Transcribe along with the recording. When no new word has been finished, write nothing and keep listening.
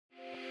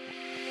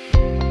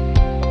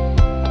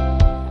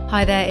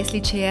Hi there, it's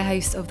Lucia,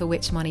 host of the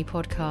Which Money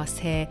podcast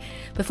here.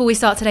 Before we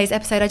start today's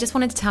episode, I just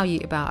wanted to tell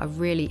you about a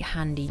really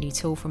handy new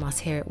tool from us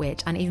here at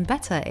Which, and even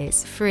better,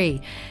 it's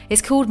free.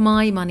 It's called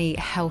My Money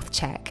Health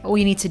Check. All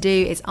you need to do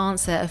is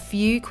answer a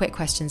few quick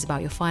questions about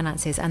your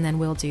finances, and then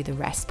we'll do the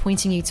rest,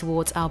 pointing you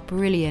towards our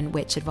brilliant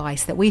Which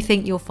advice that we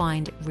think you'll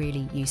find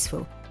really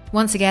useful.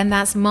 Once again,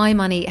 that's My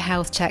Money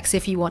Health Checks.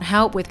 If you want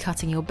help with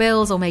cutting your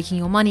bills or making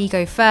your money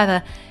go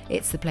further,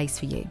 it's the place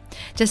for you.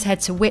 Just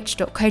head to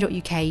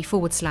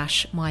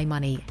which.co.uk/My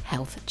Money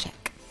Health Check.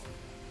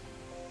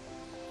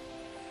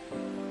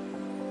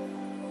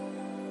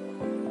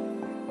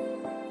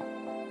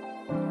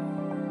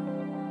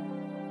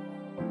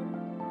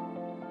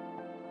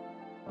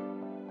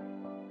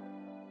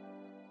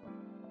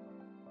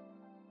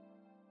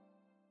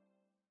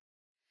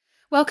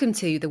 Welcome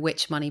to the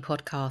Which Money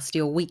podcast,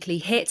 your weekly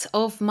hit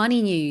of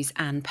money news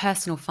and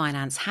personal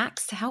finance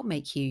hacks to help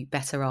make you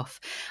better off.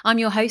 I'm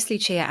your host,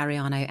 Lucia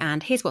Ariano,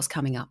 and here's what's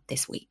coming up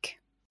this week.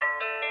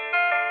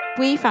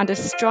 We found a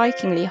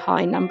strikingly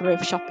high number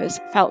of shoppers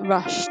felt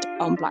rushed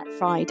on Black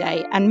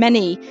Friday, and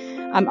many,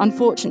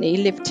 unfortunately,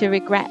 lived to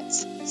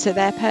regret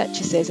their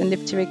purchases and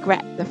lived to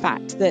regret the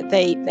fact that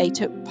they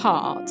took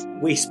part.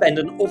 We spend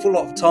an awful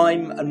lot of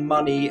time and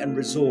money and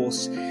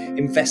resource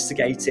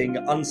investigating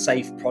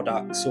unsafe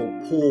products or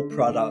poor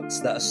products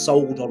that are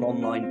sold on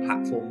online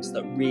platforms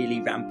that really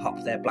ramp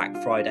up their Black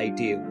Friday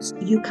deals.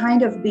 You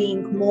kind of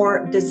being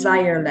more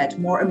desire-led,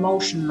 more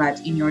emotion-led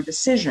in your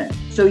decision.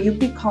 So you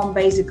become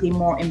basically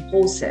more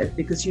impulsive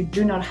because you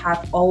do not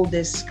have all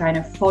this kind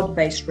of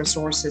thought-based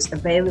resources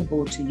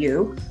available to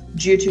you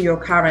due to your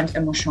current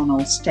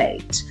emotional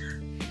state.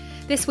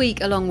 This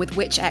week, along with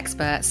Which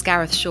experts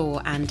Gareth Shaw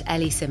and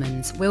Ellie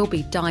Simmons, we'll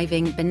be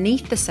diving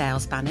beneath the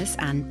sales banners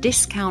and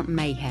discount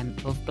mayhem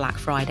of Black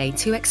Friday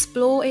to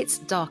explore its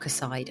darker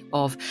side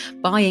of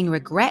buying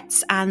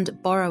regrets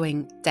and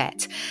borrowing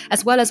debt,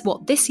 as well as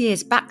what this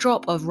year's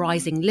backdrop of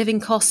rising living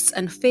costs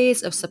and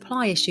fears of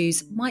supply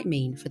issues might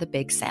mean for the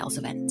big sales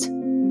event.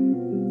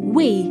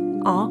 We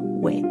are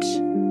Which.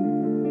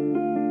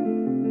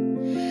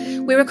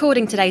 We're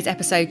recording today's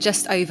episode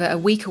just over a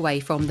week away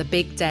from the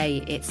big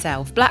day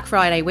itself, Black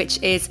Friday, which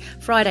is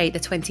Friday the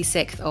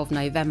 26th of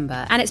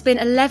November. And it's been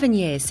 11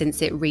 years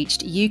since it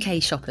reached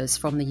UK shoppers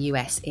from the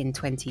US in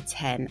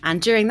 2010.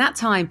 And during that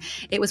time,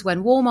 it was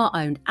when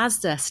Walmart-owned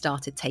Asda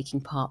started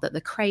taking part that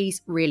the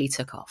craze really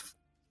took off.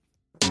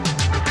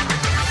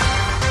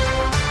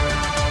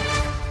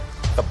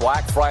 The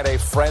Black Friday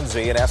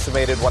frenzy, an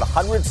estimated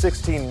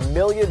 116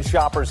 million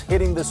shoppers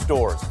hitting the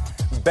stores.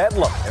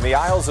 Bedlam in the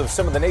aisles of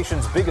some of the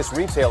nation's biggest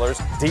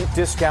retailers. Deep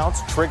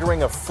discounts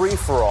triggering a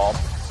free-for-all.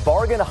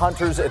 Bargain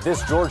hunters at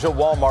this Georgia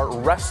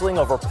Walmart wrestling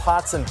over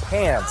pots and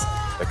pans.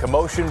 The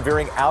commotion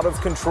veering out of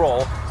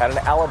control at an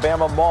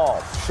Alabama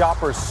mall.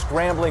 Shoppers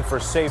scrambling for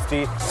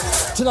safety.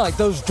 Tonight,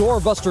 those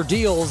doorbuster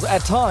deals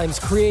at times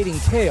creating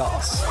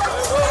chaos.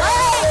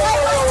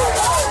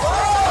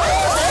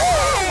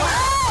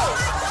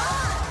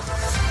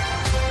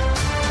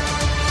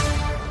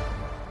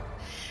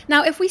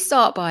 Now, if we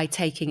start by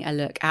taking a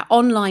look at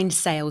online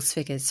sales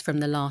figures from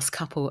the last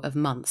couple of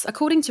months,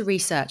 according to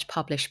research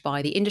published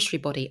by the industry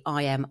body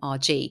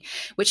IMRG,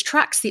 which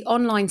tracks the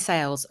online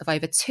sales of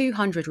over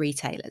 200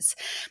 retailers,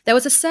 there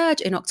was a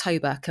surge in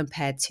October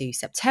compared to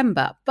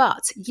September,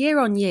 but year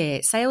on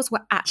year, sales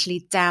were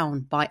actually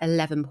down by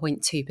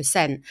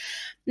 11.2%.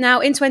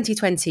 Now, in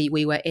 2020,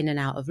 we were in and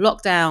out of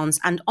lockdowns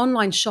and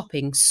online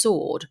shopping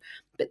soared.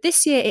 But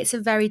this year, it's a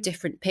very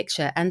different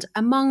picture. And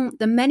among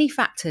the many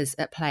factors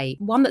at play,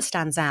 one that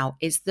stands out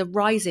is the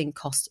rising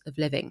cost of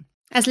living.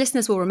 As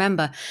listeners will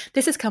remember,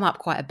 this has come up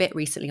quite a bit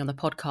recently on the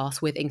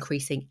podcast with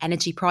increasing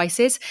energy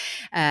prices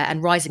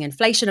and rising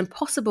inflation and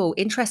possible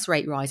interest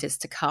rate rises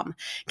to come.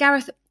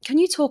 Gareth, can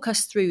you talk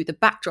us through the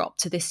backdrop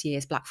to this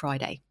year's Black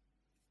Friday?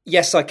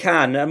 Yes, I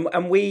can.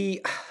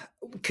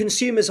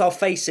 Consumers are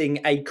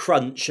facing a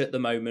crunch at the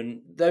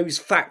moment. Those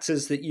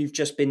factors that you've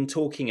just been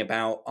talking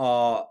about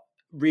are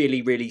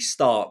really, really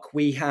stark.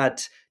 We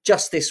had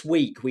just this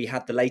week, we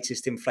had the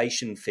latest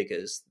inflation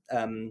figures.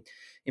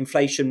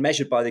 Inflation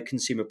measured by the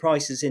Consumer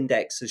Prices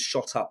Index has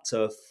shot up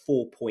to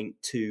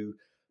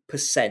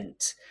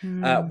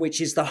 4.2%, which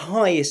is the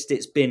highest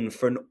it's been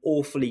for an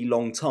awfully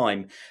long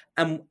time.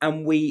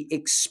 And we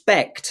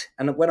expect,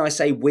 and when I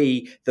say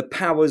we, the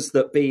powers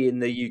that be in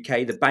the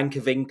UK, the Bank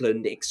of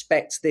England,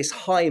 expects this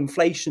high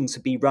inflation to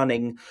be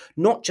running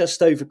not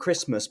just over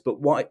Christmas, but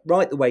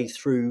right the way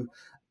through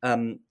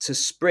to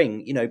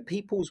spring. You know,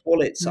 people's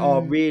wallets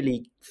are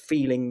really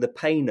feeling the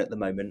pain at the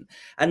moment.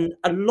 And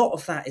a lot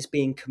of that is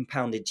being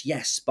compounded,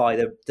 yes, by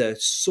the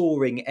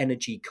soaring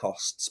energy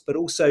costs, but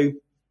also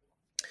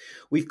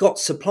we've got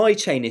supply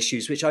chain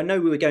issues, which I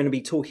know we were going to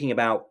be talking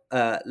about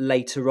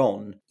later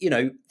on. You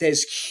know,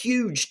 there's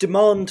huge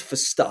demand for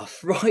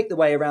stuff right the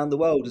way around the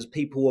world as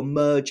people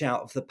emerge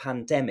out of the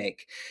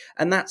pandemic.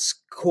 And that's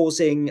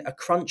causing a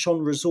crunch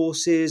on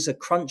resources, a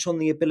crunch on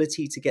the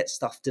ability to get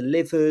stuff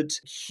delivered,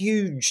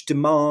 huge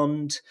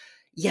demand.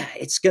 Yeah,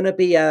 it's going to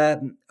be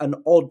an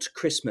odd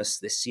Christmas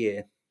this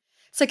year.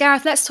 So,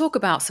 Gareth, let's talk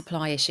about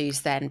supply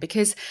issues then,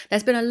 because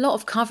there's been a lot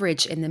of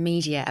coverage in the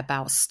media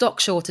about stock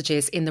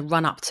shortages in the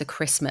run up to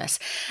Christmas.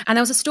 And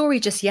there was a story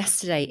just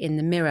yesterday in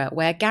the Mirror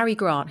where Gary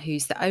Grant,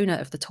 who's the owner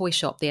of the toy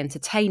shop The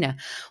Entertainer,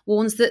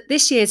 warns that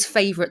this year's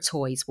favourite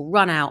toys will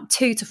run out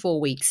 2 to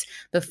 4 weeks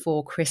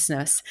before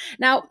Christmas.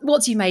 Now,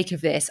 what do you make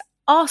of this?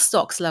 Are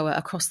stocks lower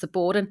across the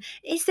board? And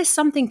is this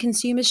something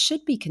consumers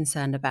should be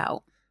concerned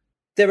about?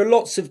 There are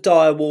lots of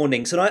dire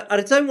warnings, and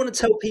I don't want to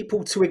tell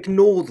people to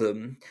ignore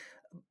them.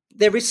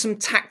 There is some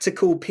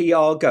tactical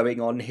PR going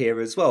on here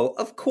as well.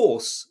 Of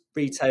course,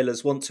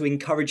 retailers want to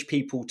encourage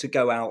people to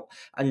go out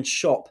and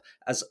shop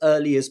as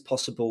early as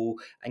possible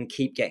and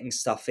keep getting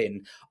stuff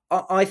in.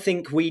 I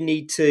think we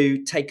need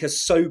to take a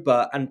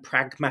sober and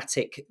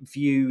pragmatic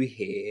view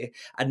here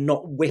and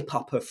not whip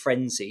up a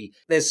frenzy.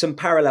 There's some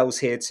parallels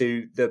here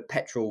to the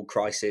petrol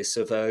crisis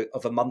of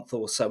a month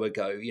or so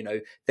ago. You know,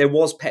 there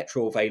was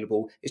petrol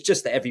available. It's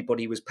just that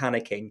everybody was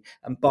panicking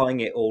and buying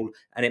it all,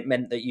 and it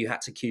meant that you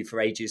had to queue for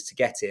ages to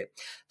get it.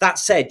 That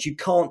said, you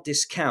can't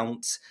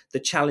discount the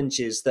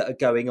challenges that are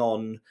going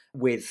on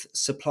with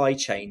supply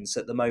chains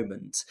at the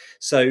moment.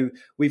 So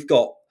we've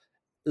got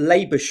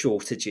labour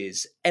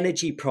shortages,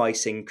 energy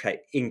price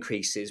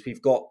increases,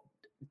 we've got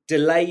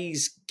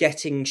delays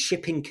getting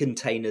shipping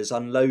containers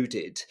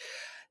unloaded.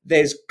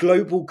 There's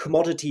global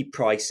commodity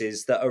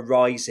prices that are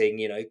rising,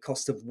 you know,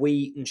 cost of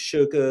wheat and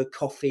sugar,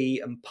 coffee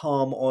and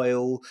palm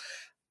oil.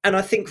 And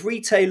I think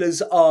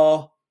retailers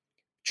are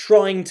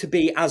trying to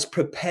be as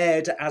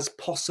prepared as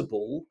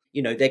possible.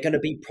 You know, they're going to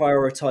be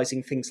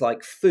prioritising things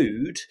like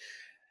food.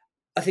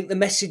 I think the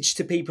message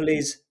to people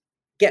is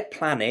get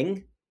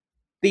planning,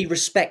 be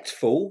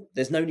respectful.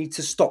 There's no need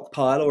to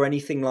stockpile or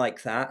anything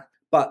like that,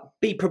 but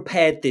be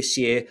prepared this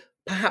year,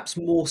 perhaps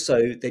more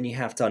so than you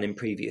have done in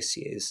previous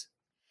years.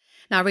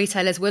 Now,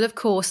 retailers will, of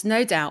course,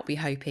 no doubt be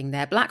hoping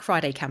their Black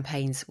Friday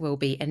campaigns will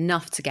be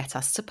enough to get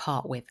us to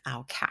part with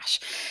our cash,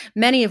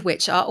 many of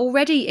which are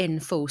already in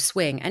full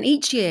swing. And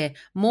each year,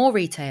 more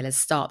retailers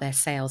start their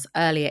sales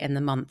earlier in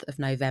the month of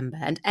November.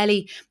 And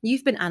Ellie,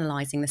 you've been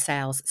analysing the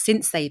sales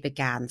since they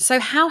began. So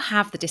how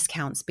have the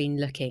discounts been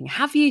looking?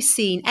 Have you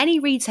seen any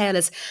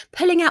retailers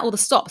pulling out all the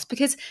stops?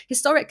 Because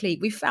historically,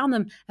 we've found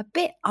them a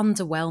bit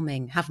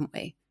underwhelming, haven't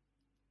we?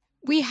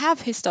 We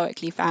have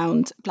historically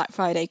found Black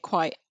Friday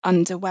quite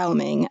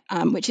underwhelming,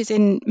 which is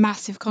in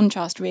massive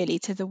contrast really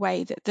to the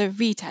way that the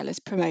retailers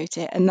promote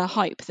it and the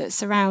hype that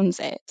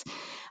surrounds it.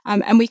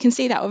 And we can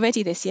see that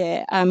already this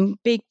year.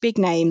 Big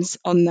names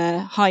on the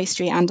high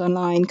street and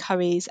online,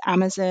 Currys,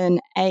 Amazon,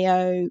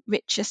 AO,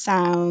 Richer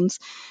Sounds,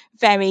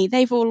 Very,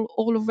 they've all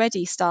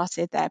already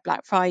started their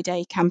Black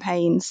Friday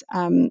campaigns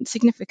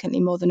significantly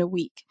more than a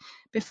week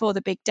before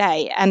the big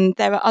day. And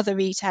there are other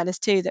retailers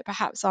too that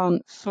perhaps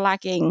aren't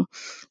flagging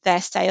their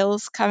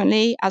sales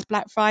currently as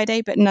Black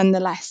Friday, but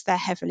nonetheless, they're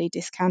heavily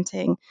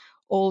discounting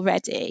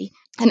already.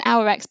 And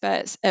our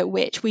experts at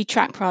Which, we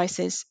track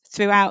prices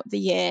throughout the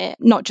year,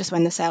 not just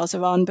when the sales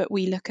are on, but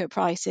we look at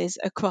prices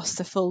across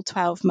the full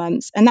 12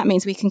 months. And that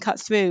means we can cut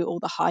through all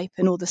the hype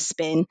and all the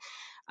spin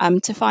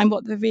to find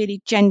what the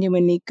really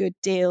genuinely good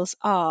deals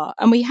are.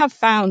 And we have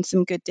found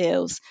some good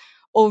deals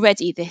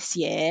already this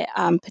year,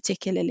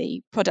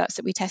 particularly products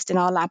that we test in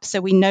our lab.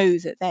 So we know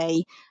that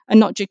they are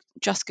not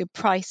just good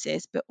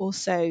prices, but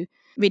also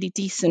really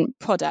decent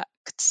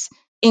products.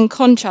 In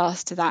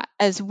contrast to that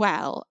as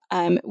well,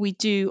 we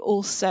do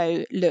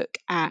also look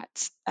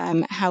at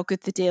how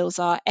good the deals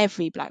are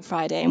every Black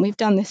Friday. And we've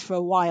done this for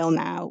a while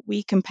now.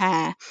 We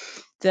compare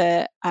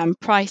the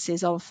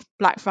prices of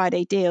Black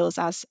Friday deals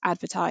as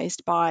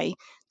advertised by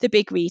the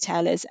big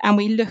retailers, and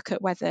we look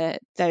at whether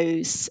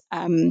those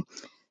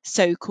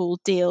so-called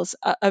deals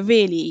are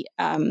really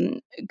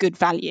good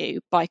value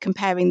by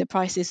comparing the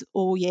prices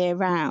all year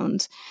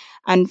round.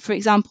 And for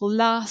example,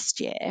 last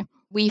year,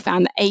 we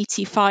found that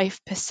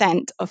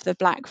 85% of the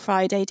Black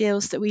Friday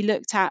deals that we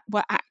looked at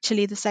were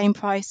actually the same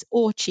price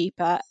or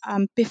cheaper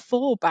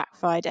before Black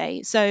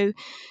Friday. So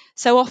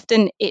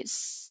often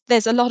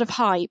there's a lot of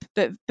hype,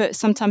 but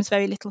sometimes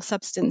very little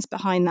substance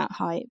behind that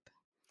hype.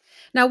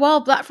 Now, while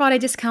Black Friday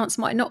discounts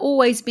might not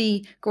always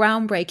be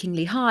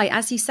groundbreakingly high,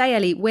 as you say,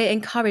 Ellie, we're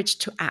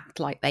encouraged to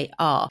act like they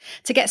are,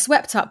 to get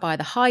swept up by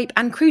the hype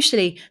and,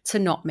 crucially, to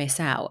not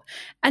miss out.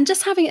 And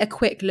just having a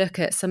quick look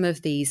at some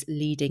of these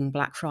leading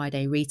Black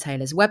Friday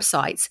retailers'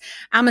 websites,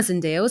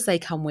 Amazon deals, they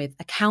come with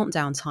a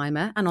countdown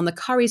timer. And on the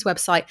Currys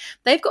website,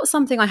 they've got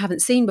something I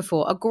haven't seen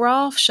before, a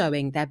graph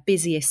showing their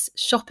busiest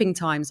shopping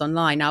times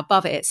online. Now,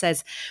 above it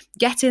says,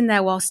 get in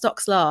there while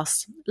stocks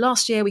last.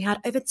 Last year, we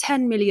had over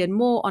 10 million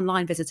more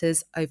online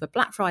visitors over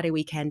Black Friday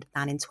weekend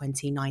than in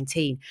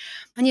 2019.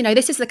 And you know,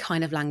 this is the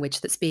kind of language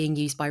that's being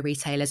used by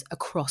retailers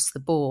across the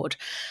board.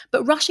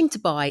 But rushing to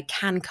buy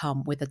can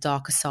come with a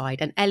darker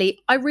side. And Ellie,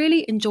 I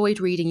really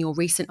enjoyed reading your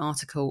recent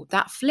article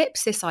that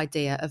flips this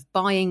idea of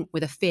buying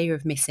with a fear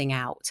of missing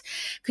out.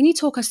 Can you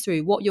talk us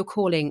through what you're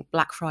calling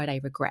Black Friday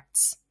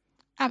regrets?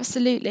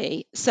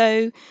 Absolutely.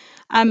 So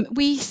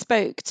we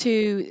spoke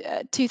to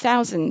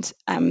 2,000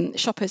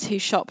 shoppers who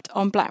shopped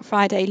on Black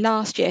Friday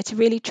last year to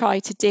really try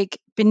to dig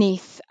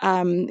beneath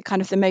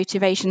kind of the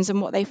motivations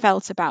and what they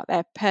felt about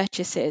their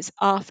purchases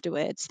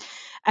afterwards.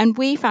 And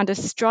we found a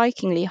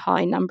strikingly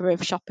high number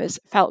of shoppers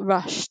felt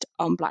rushed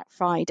on Black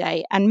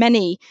Friday, and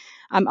many,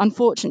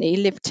 unfortunately,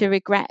 lived to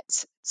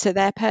regret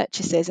their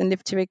purchases and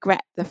lived to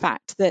regret the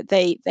fact that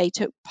they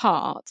took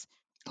part.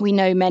 We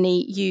know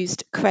many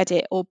used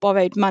credit or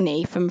borrowed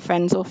money from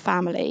friends or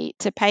family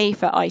to pay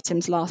for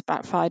items last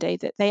Black Friday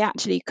that they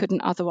actually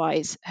couldn't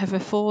otherwise have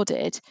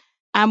afforded.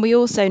 And we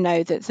also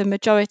know that the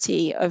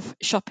majority of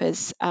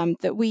shoppers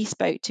that we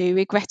spoke to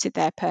regretted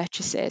their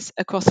purchases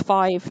across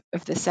 5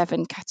 of the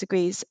 7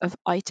 categories of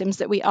items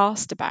that we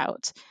asked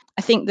about.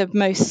 I think the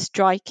most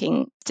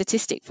striking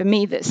statistic for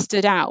me that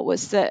stood out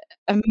was that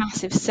a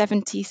massive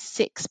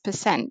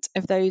 76%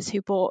 of those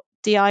who bought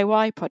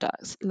DIY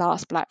products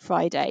last Black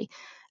Friday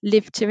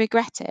lived to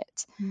regret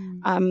it.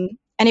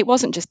 And it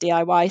wasn't just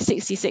DIY.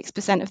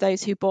 66% of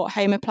those who bought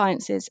home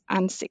appliances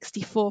and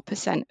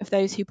 64% of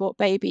those who bought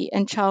baby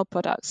and child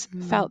products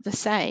felt the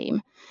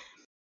same.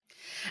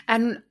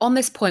 And on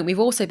this point, we've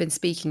also been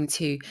speaking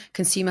to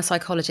consumer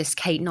psychologist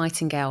Kate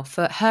Nightingale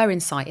for her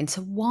insight into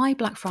why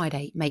Black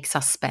Friday makes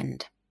us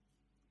spend.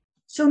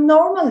 So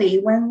normally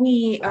when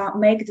we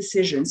make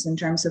decisions in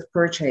terms of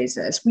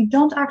purchases, we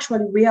don't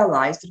actually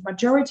realize that the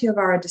majority of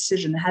our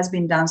decision has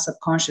been done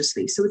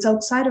subconsciously. So it's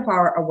outside of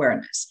our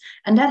awareness.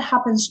 And that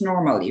happens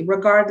normally,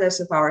 regardless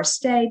of our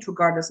state,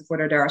 regardless of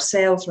whether there are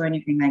sales or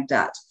anything like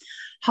that.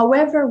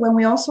 However, when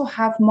we also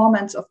have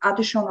moments of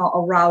additional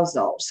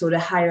arousal, so the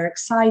higher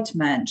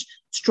excitement,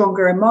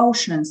 stronger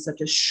emotions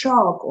such as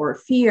shock or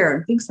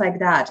fear, things like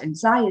that,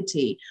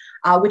 anxiety,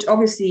 which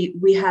obviously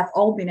we have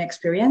all been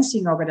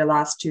experiencing over the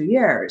last 2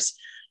 years.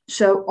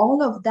 So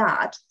all of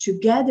that,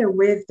 together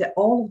with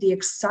all of the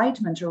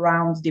excitement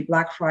around the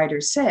Black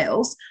Friday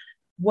sales,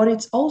 what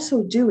it's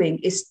also doing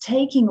is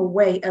taking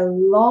away a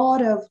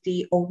lot of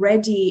the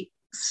already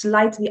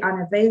slightly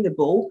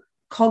unavailable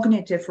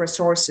cognitive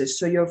resources,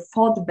 so your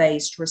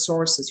thought-based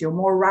resources, your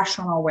more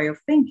rational way of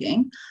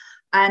thinking,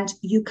 and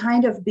you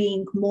kind of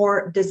being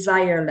more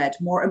desire-led,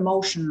 more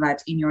emotion-led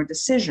in your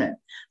decision.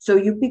 So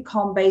you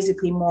become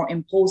basically more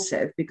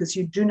impulsive because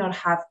you do not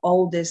have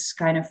all this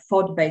kind of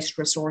thought-based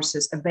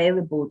resources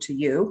available to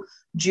you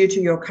due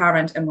to your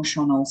current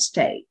emotional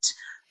state.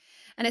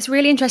 And it's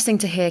really interesting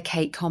to hear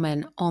Kate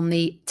comment on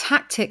the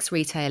tactics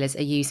retailers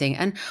are using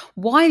and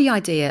why the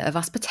idea of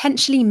us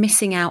potentially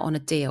missing out on a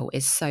deal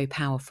is so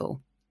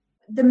powerful.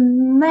 The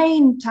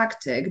main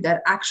tactic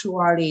that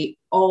actually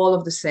all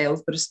of the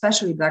sales, but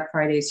especially Black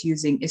Friday, is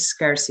using is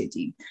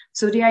scarcity.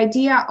 So the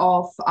idea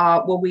of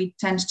what we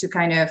tend to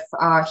kind of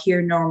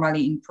hear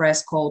normally in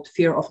press called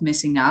fear of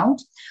missing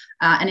out.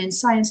 And in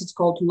science, it's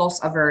called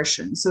loss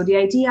aversion. So the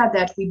idea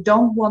that we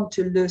don't want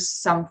to lose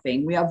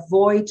something, we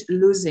avoid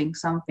losing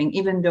something,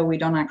 even though we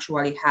don't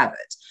actually have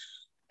it.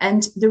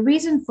 And the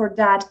reason for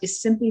that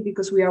is simply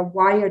because we are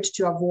wired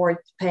to avoid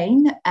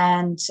pain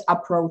and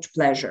approach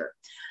pleasure.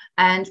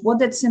 And what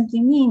that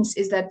simply means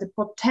is that the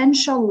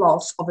potential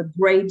loss of a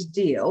great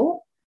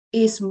deal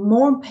is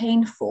more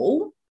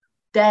painful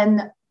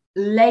than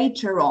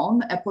later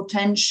on a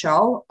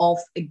potential of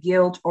a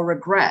guilt or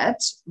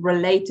regret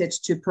related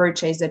to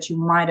purchase that you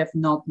might have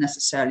not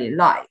necessarily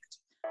liked.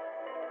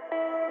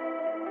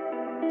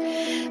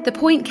 The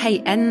point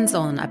Kate ends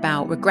on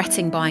about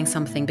regretting buying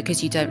something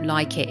because you don't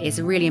like it is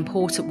a really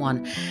important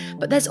one.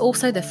 But there's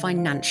also the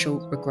financial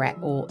regret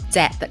or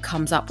debt that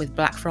comes up with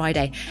Black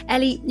Friday.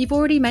 Ellie, you've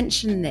already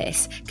mentioned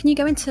this. Can you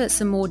go into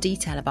some more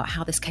detail about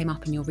how this came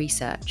up in your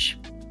research?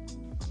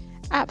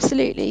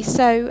 Absolutely.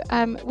 So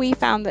we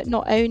found that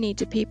not only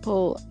do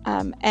people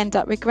end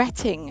up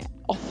regretting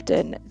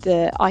often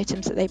the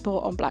items that they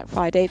bought on Black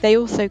Friday, they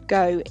also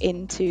go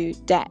into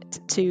debt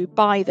to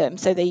buy them.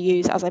 So they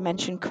use, as I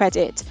mentioned,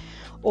 credit,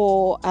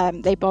 or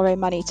they borrow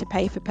money to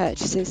pay for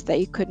purchases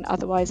they couldn't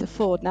otherwise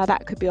afford. Now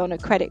that could be on a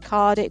credit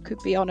card, it could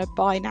be on a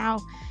buy now,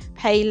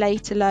 pay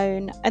later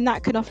loan, and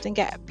that can often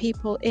get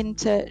people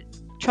into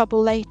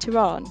trouble later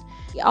on.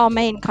 Our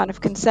main kind of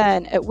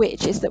concern at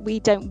Which is that we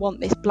don't want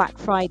this Black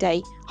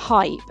Friday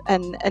hype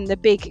and the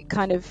big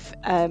kind of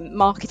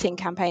marketing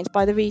campaigns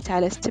by the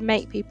retailers to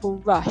make people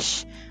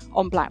rush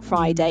on Black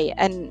Friday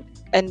and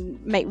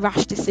make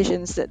rash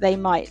decisions that they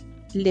might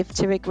live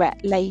to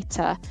regret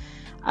later.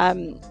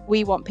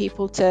 We want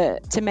people to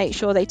make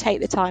sure they take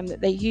the time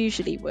that they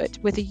usually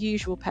would with a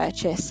usual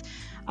purchase,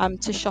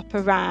 to shop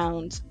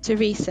around, to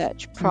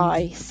research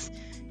price,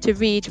 to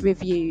read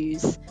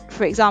reviews.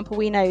 For example,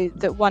 we know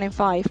that 1 in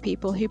 5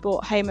 people who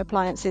bought home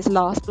appliances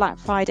last Black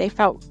Friday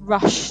felt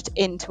rushed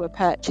into a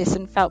purchase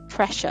and felt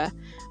pressure.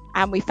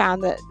 And we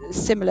found that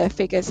similar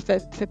figures for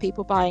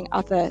people buying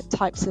other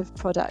types of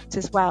product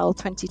as well,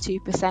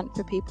 22%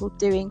 for people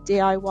doing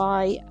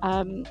DIY,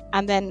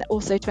 and then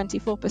also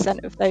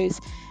 24% of those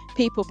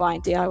people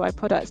buying DIY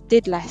products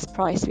did less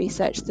price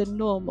research than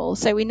normal.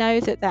 So we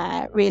know that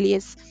there really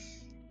is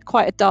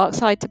quite a dark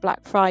side to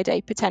Black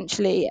Friday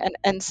potentially,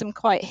 and some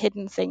quite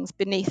hidden things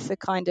beneath the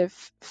kind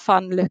of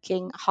fun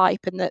looking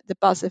hype and the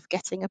buzz of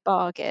getting a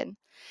bargain.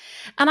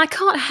 And I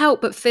can't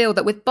help but feel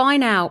that with buy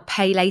now,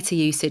 pay later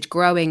usage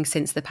growing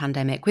since the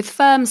pandemic, with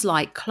firms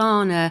like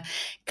Klarna,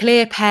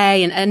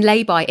 ClearPay and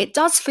Lay-By, it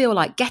does feel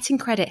like getting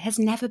credit has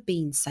never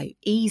been so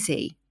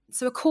easy.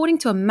 So according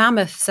to a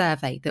mammoth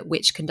survey that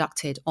Which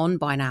conducted on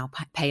buy now,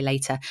 pay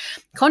later,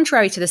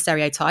 contrary to the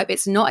stereotype,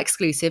 it's not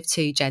exclusive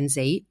to Gen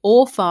Z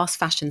or fast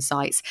fashion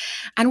sites.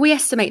 And we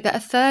estimate that a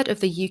third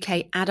of the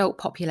UK adult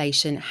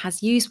population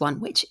has used one,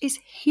 which is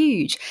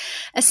huge,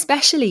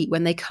 especially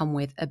when they come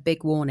with a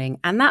big warning.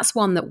 And that's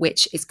one that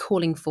Which is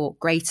calling for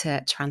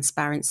greater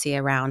transparency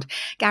around.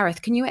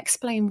 Gareth, can you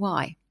explain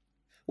why?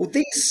 Well,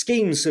 these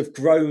schemes have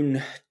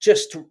grown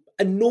just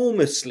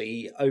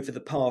enormously over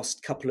the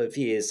past couple of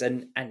years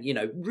and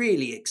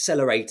really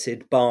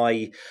accelerated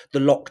by the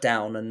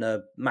lockdown and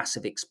the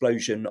massive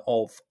explosion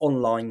of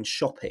online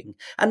shopping.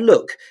 And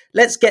look,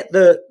 let's get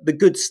the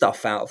good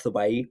stuff out of the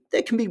way.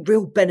 There can be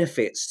real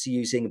benefits to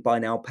using a buy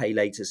now, pay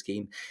later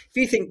scheme. If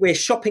you think we're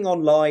shopping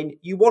online,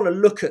 you want to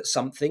look at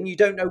something, you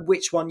don't know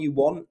which one you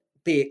want,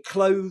 be it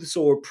clothes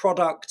or a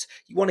product,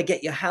 you want to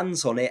get your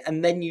hands on it,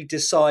 and then you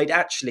decide,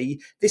 actually,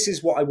 this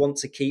is what I want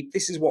to keep,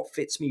 this is what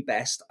fits me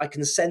best, I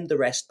can send the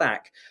rest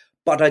back,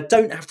 but I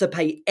don't have to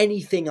pay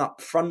anything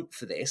up front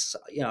for this.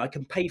 I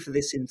can pay for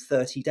this in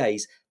 30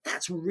 days.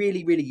 That's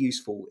really, really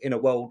useful in a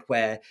world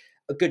where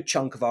a good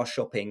chunk of our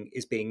shopping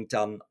is being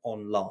done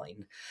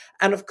online.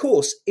 And of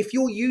course, if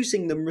you're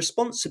using them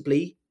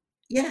responsibly,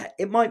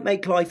 it might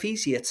make life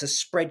easier to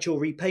spread your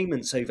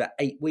repayments over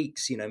 8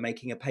 weeks,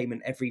 making a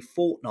payment every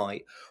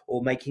fortnight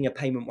or making a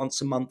payment once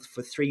a month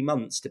for 3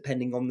 months,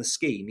 depending on the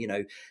scheme.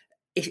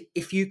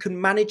 If you can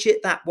manage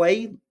it that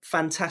way,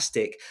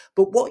 fantastic.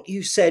 But what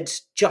you said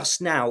just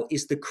now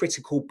is the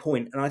critical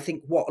point. And I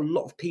think what a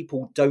lot of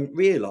people don't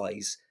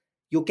realise,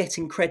 you're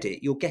getting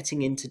credit, you're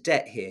getting into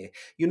debt here.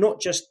 You're not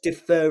just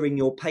deferring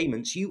your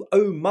payments, you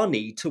owe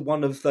money to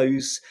one of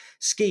those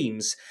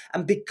schemes.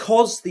 And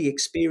because the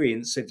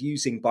experience of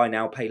using buy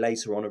now, pay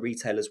later on a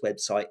retailer's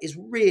website is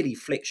really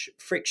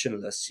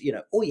frictionless,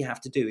 all you have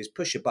to do is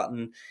push a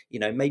button,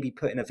 maybe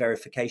put in a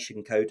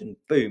verification code and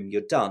boom,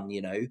 you're done,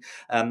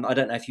 I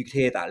don't know if you could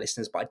hear that,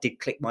 listeners, but I did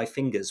click my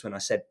fingers when I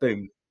said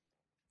boom.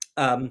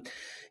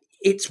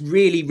 It's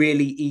really,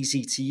 really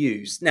easy to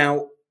use.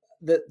 Now,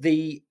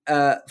 the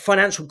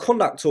Financial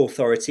Conduct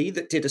Authority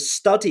that did a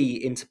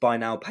study into buy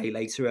now, pay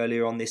later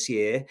earlier on this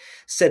year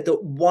said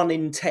that 1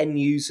 in 10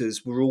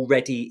 users were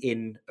already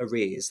in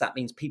arrears. That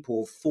means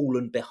people have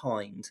fallen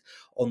behind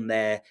on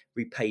their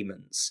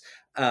repayments.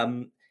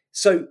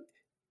 So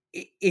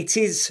it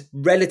is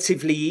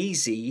relatively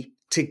easy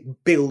to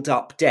build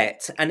up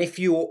debt. And if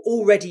you're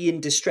already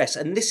in distress,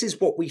 and this is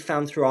what we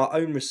found through our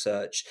own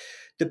research,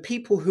 the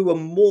people who are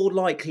more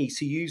likely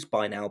to use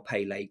buy now,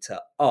 pay later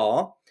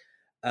are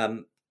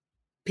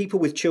people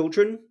with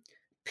children,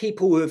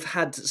 people who have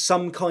had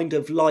some kind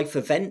of life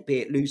event, be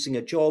it losing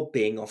a job,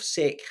 being off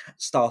sick,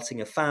 starting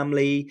a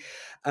family,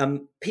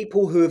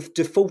 people who have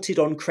defaulted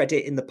on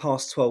credit in the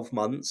past 12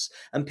 months,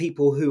 and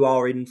people who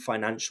are in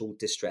financial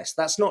distress.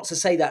 That's not to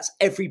say that's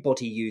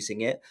everybody using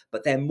it,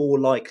 but they're more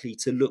likely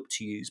to look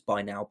to use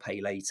buy now,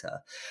 pay later.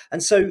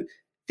 And so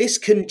this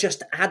can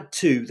just add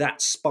to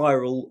that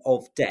spiral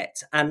of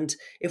debt. And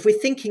if we're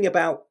thinking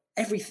about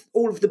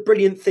all of the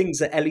brilliant things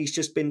that Ellie's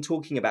just been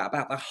talking about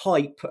the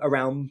hype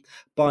around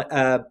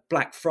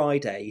Black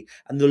Friday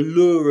and the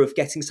lure of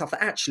getting stuff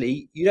that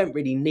actually you don't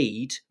really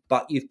need,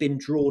 but you've been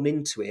drawn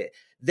into it,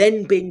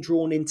 then being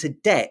drawn into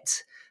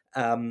debt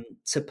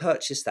to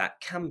purchase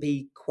that can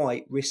be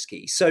quite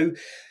risky. So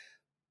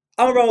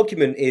our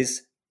argument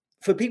is,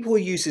 for people who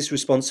use this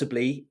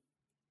responsibly,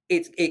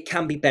 it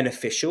can be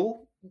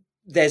beneficial.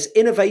 There's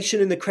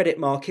innovation in the credit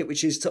market,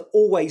 which is to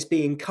always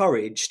be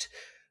encouraged.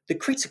 The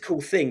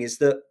critical thing is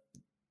that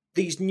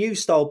these new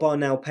style buy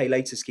now, pay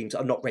later schemes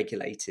are not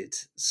regulated.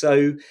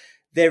 So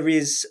there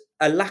is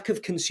a lack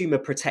of consumer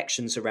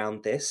protections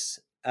around this.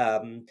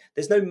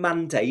 There's no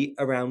mandate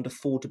around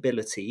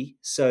affordability.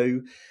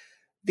 So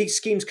these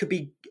schemes could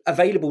be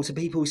available to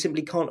people who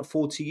simply can't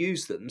afford to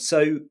use them.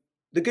 So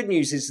the good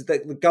news is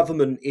that the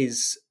government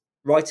is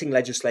writing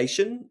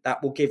legislation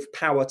that will give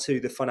power to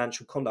the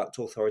Financial Conduct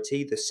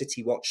Authority, the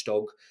city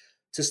watchdog,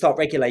 to start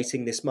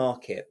regulating this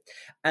market.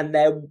 And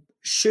there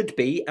should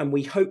be, and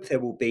we hope there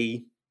will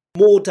be,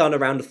 more done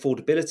around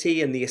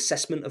affordability and the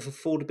assessment of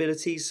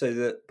affordability, so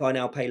that buy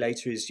now, pay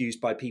later is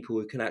used by people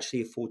who can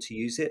actually afford to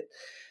use it.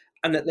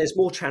 And that there's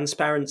more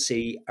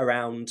transparency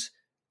around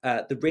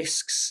the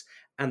risks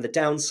and the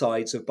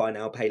downsides of buy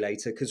now, pay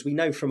later, because we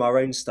know from our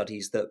own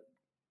studies that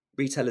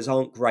retailers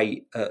aren't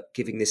great at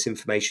giving this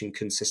information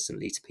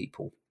consistently to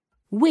people.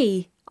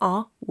 We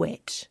are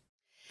Which.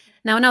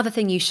 Now, another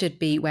thing you should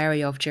be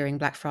wary of during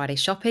Black Friday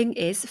shopping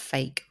is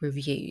fake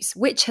reviews,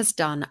 which has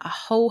done a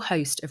whole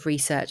host of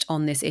research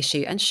on this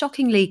issue. And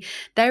shockingly,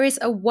 there is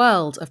a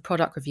world of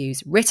product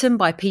reviews written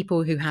by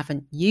people who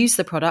haven't used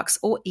the products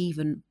or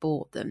even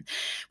bought them.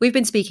 We've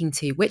been speaking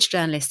to Which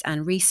journalist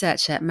and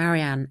researcher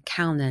Marianne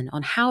Calnan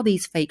on how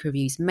these fake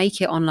reviews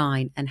make it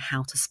online and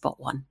how to spot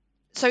one.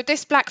 So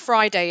this Black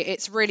Friday,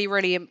 it's really,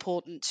 really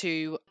important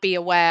to be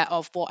aware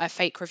of what a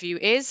fake review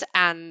is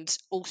and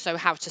also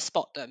how to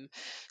spot them.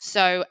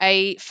 So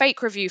a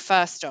fake review,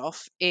 first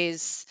off,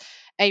 is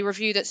a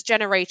review that's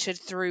generated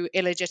through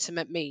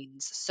illegitimate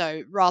means.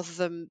 So rather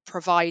than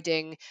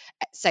providing,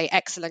 say,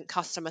 excellent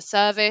customer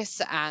service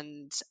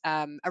and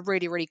a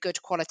really, really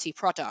good quality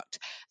product,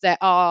 there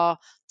are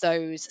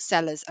those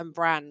sellers and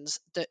brands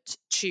that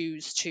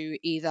choose to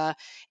either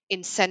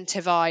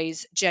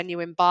incentivize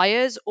genuine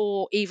buyers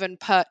or even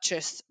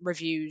purchase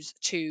reviews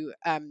to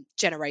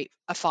generate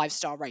a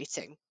 5-star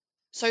rating.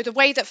 So the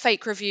way that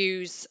fake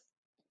reviews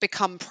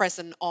become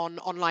present on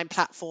online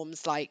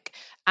platforms like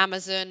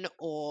Amazon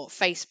or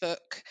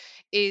Facebook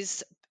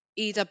is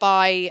either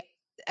by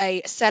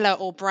a seller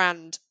or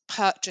brand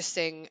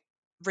purchasing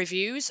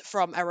reviews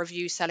from a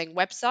review selling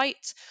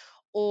website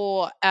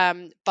or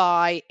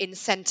by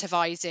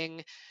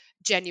incentivizing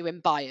genuine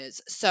buyers.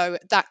 So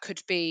that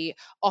could be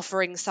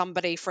offering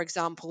somebody, for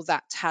example,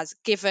 that has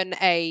given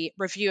a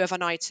review of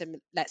an item,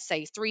 let's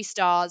say 3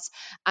 stars,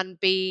 and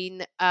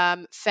been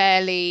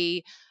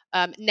fairly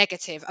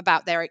negative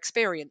about their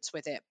experience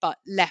with it, but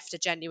left a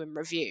genuine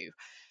review.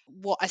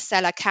 What a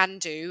seller can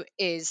do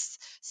is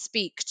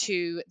speak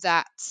to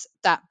that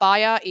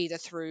buyer either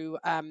through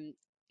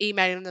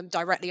emailing them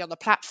directly on the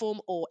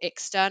platform or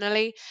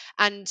externally,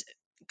 and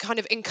kind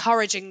of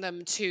encouraging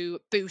them to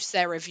boost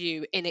their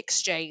review in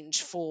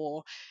exchange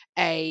for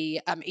a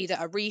either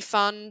a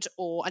refund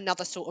or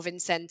another sort of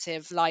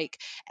incentive like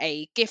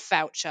a gift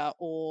voucher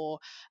or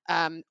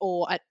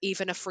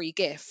even a free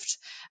gift.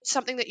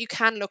 Something that you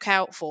can look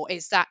out for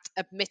is that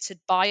admitted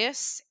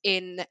bias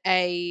in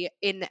a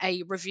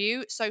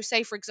review. So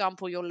say, for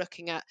example, you're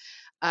looking at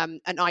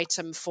an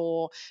item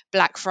for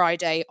Black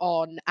Friday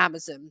on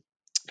Amazon,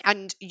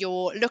 and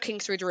you're looking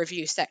through the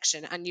review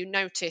section and you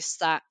notice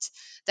that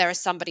there is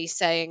somebody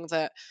saying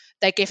that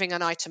they're giving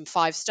an item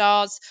 5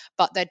 stars,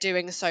 but they're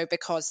doing so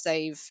because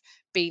they've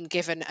been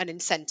given an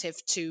incentive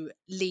to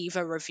leave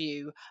a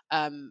review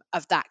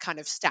of that kind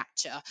of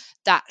stature.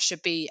 That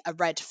should be a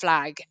red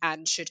flag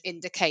and should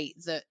indicate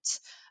that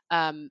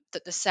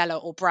that the seller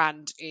or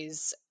brand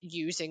is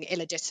using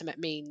illegitimate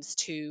means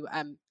to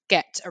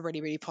get a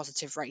really, really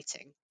positive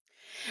rating.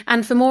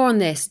 And for more on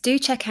this, do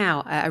check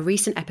out a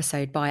recent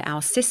episode by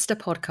our sister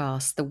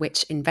podcast, the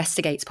Which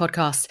Investigates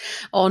podcast,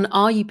 on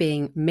Are You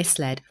Being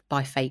Misled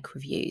by Fake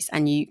Reviews?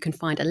 And you can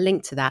find a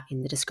link to that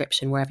in the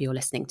description wherever you're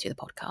listening to the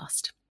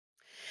podcast.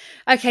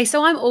 Okay,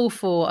 so I'm all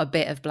for a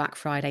bit of Black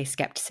Friday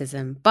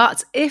skepticism,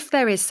 but if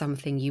there is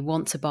something you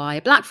want to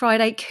buy, Black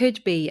Friday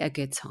could be a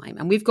good time.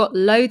 And we've got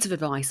loads of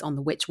advice on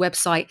the Which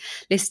website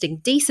listing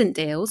decent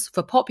deals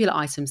for popular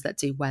items that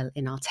do well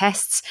in our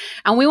tests.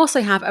 And we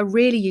also have a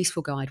really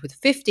useful guide with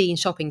 15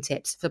 shopping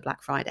tips for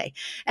Black Friday.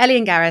 Ellie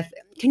and Gareth,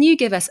 can you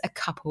give us a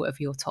couple of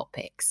your top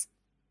picks?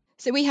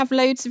 So we have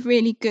loads of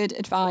really good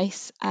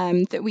advice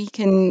that we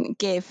can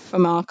give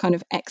from our kind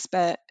of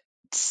experts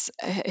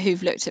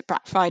who've looked at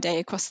Black Friday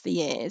across the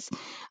years.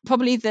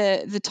 Probably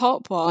the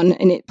top one,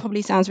 and it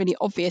probably sounds really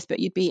obvious, but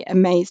you'd be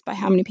amazed by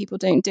how many people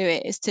don't do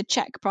it, is to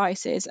check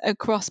prices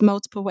across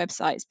multiple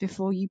websites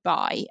before you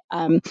buy.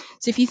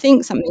 So if you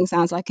think something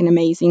sounds like an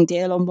amazing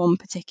deal on one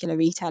particular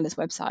retailer's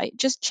website,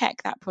 just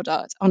check that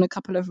product on a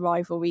couple of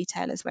rival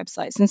retailers'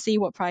 websites and see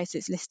what price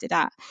it's listed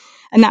at.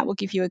 And that will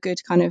give you a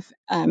good kind of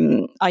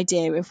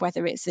idea of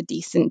whether it's a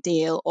decent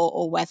deal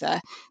or whether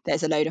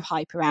there's a load of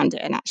hype around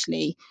it and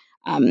actually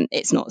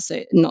it's not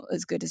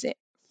as good as it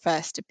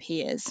first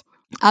appears.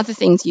 Other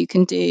things you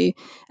can do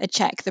are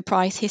check the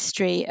price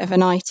history of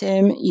an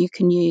item. You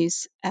can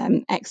use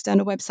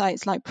external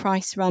websites like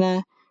Price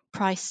Runner,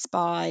 Price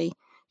Spy,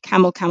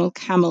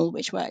 Camel,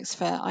 which works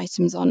for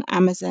items on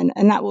Amazon,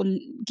 and that will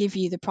give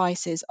you the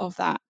prices of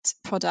that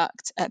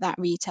product at that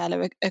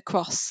retailer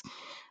across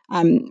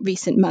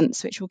recent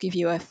months, which will give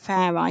you a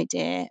fair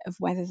idea of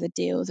whether the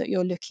deal that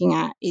you're looking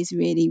at is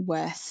really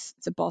worth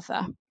the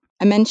bother.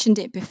 I mentioned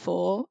it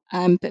before,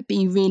 but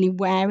be really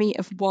wary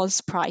of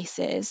WOS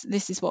prices.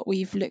 This is what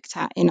we've looked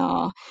at in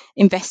our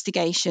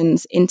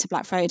investigations into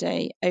Black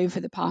Friday over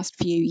the past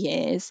few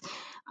years.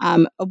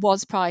 A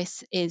WOS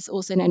price is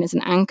also known as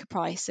an anchor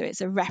price, so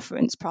it's a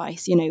reference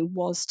price.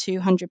 Was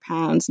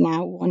 £200,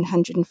 now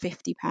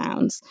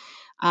 £150.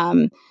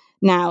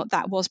 Now,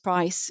 that WOS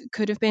price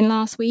could have been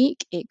last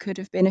week, it could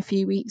have been a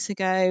few weeks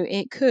ago,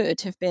 it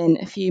could have been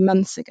a few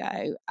months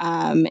ago,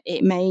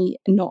 it may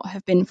not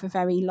have been for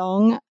very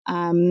long.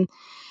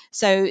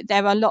 So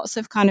there are lots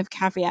of kind of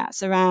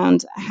caveats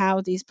around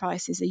how these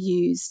prices are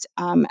used.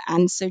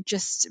 And so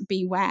just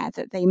beware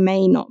that they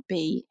may not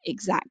be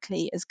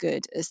exactly as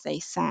good as they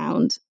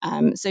sound.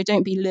 So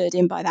don't be lured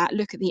in by that.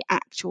 Look at the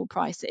actual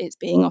price that it's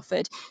being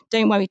offered.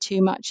 Don't worry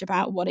too much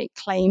about what it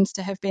claims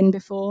to have been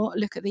before.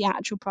 Look at the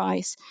actual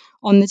price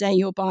on the day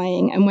you're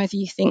buying and whether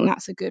you think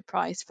that's a good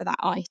price for that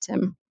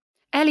item.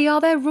 Ellie,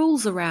 are there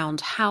rules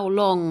around how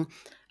long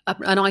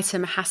an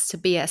item has to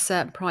be at a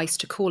certain price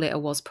to call it a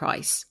was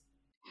price?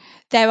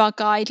 There are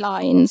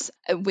guidelines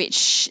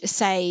which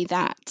say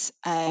that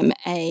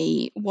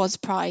a was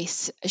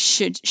price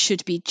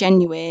should be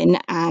genuine,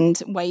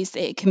 and ways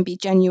that it can be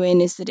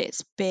genuine is that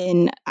it's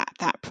been at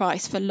that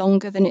price for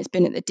longer than it's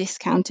been at the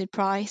discounted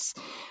price,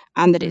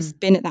 and that it's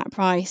been at that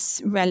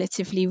price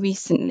relatively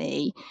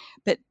recently.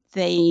 But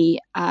the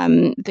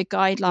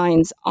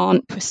guidelines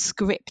aren't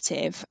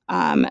prescriptive,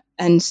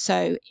 and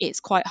so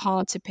it's quite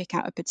hard to pick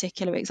out a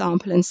particular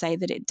example and say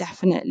that it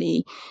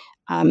definitely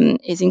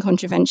is in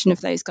contravention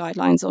of those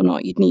guidelines or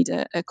not. You'd need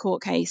a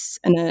court case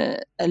and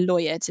a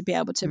lawyer to be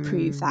able to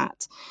prove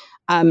that.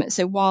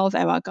 So while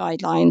there are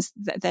guidelines,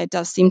 there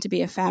does seem to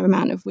be a fair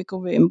amount of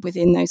wiggle room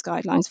within those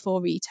guidelines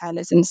for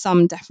retailers, and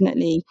some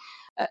definitely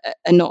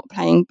are not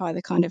playing by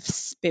the kind of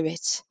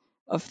spirit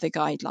of the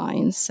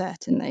guidelines,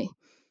 certainly.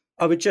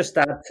 I would just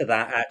add to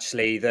that,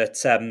 actually,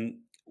 that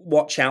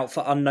watch out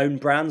for unknown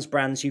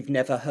brands you've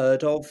never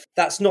heard of.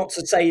 That's not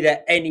to say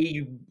that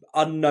any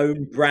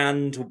unknown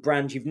brand or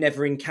brand you've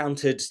never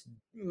encountered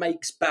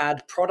makes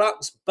bad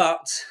products,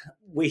 but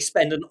we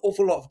spend an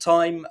awful lot of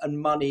time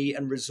and money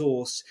and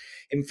resource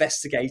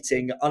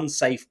investigating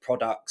unsafe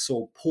products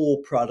or poor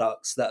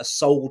products that are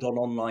sold on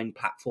online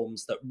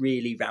platforms that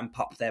really ramp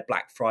up their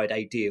Black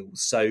Friday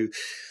deals. So,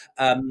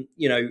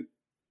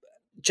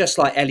 just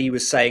like Ellie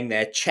was saying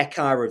there, check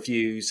our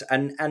reviews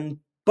and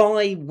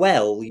buy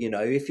well.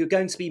 If you're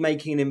going to be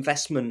making an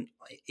investment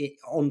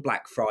on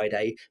Black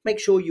Friday, make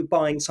sure you're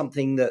buying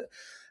something that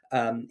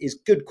is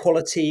good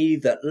quality,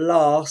 that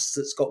lasts,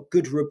 that's got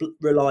good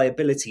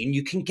reliability, and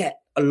you can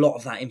get a lot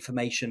of that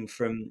information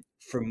from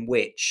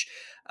Which.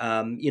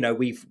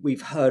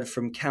 We've heard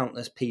from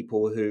countless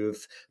people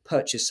who've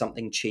purchased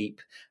something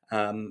cheap,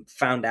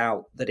 found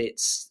out that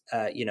it's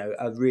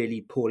a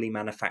really poorly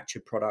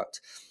manufactured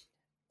product,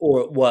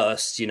 or at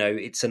worst,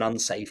 it's an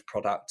unsafe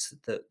product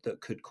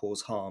that could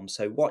cause harm.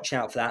 So watch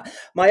out for that.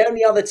 My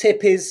only other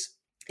tip is,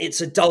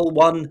 it's a dull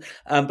one,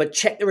 but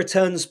check the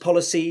returns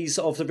policies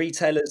of the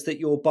retailers that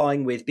you're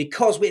buying with,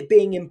 because we're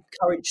being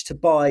encouraged to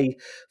buy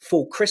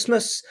for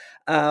Christmas.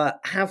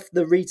 Have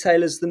the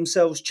retailers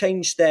themselves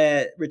change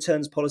their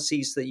returns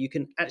policies so that you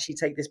can actually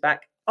take this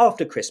back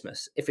after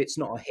Christmas if it's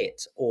not a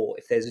hit or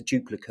if there's a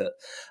duplicate.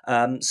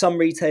 Some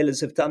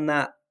retailers have done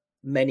that.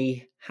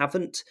 Many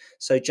haven't.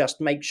 So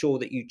just make sure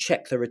that you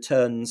check the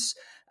returns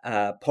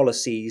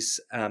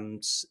policies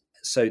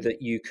so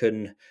that you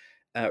can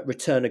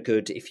return a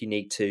good if you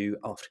need to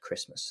after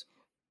Christmas.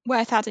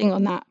 Worth adding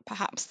on that,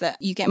 perhaps, that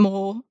you get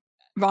more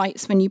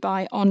rights when you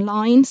buy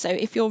online. So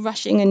if you're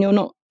rushing and you're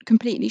not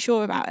completely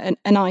sure about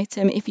an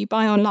item, if you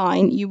buy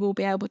online, you will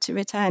be able to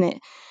return it.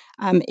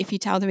 If you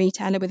tell the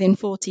retailer within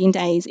 14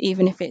 days,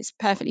 even if it's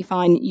perfectly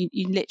fine,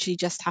 you literally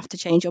just have to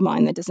change your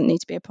mind. There doesn't need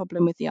to be a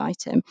problem with the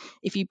item.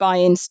 If you buy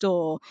in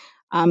store,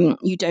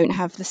 you don't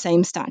have the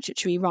same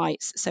statutory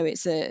rights. So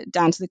it's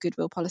down to the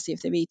goodwill policy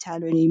of the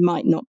retailer, and you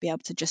might not be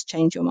able to just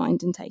change your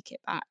mind and take it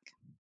back.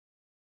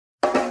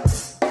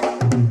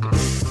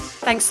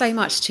 Thanks so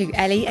much to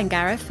Ellie and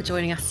Gareth for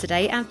joining us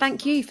today, and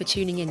thank you for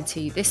tuning in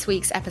to this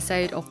week's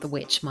episode of the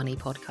Which Money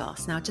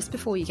podcast. Now, just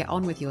before you get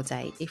on with your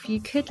day, if you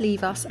could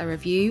leave us a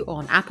review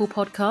on Apple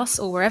Podcasts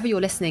or wherever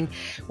you're listening,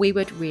 we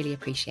would really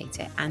appreciate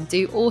it. And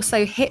do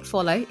also hit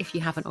follow if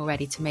you haven't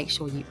already, to make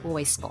sure you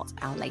always spot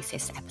our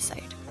latest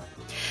episode.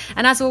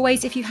 And as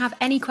always, if you have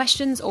any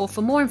questions or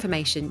for more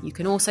information, you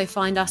can also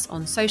find us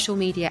on social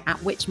media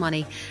at Which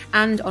Money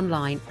and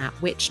online at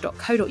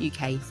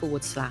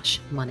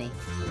which.co.uk/money.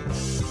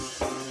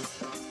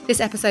 This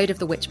episode of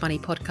the Which Money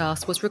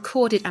podcast was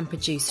recorded and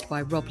produced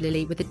by Rob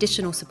Lilly with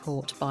additional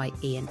support by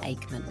Ian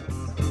Aikman.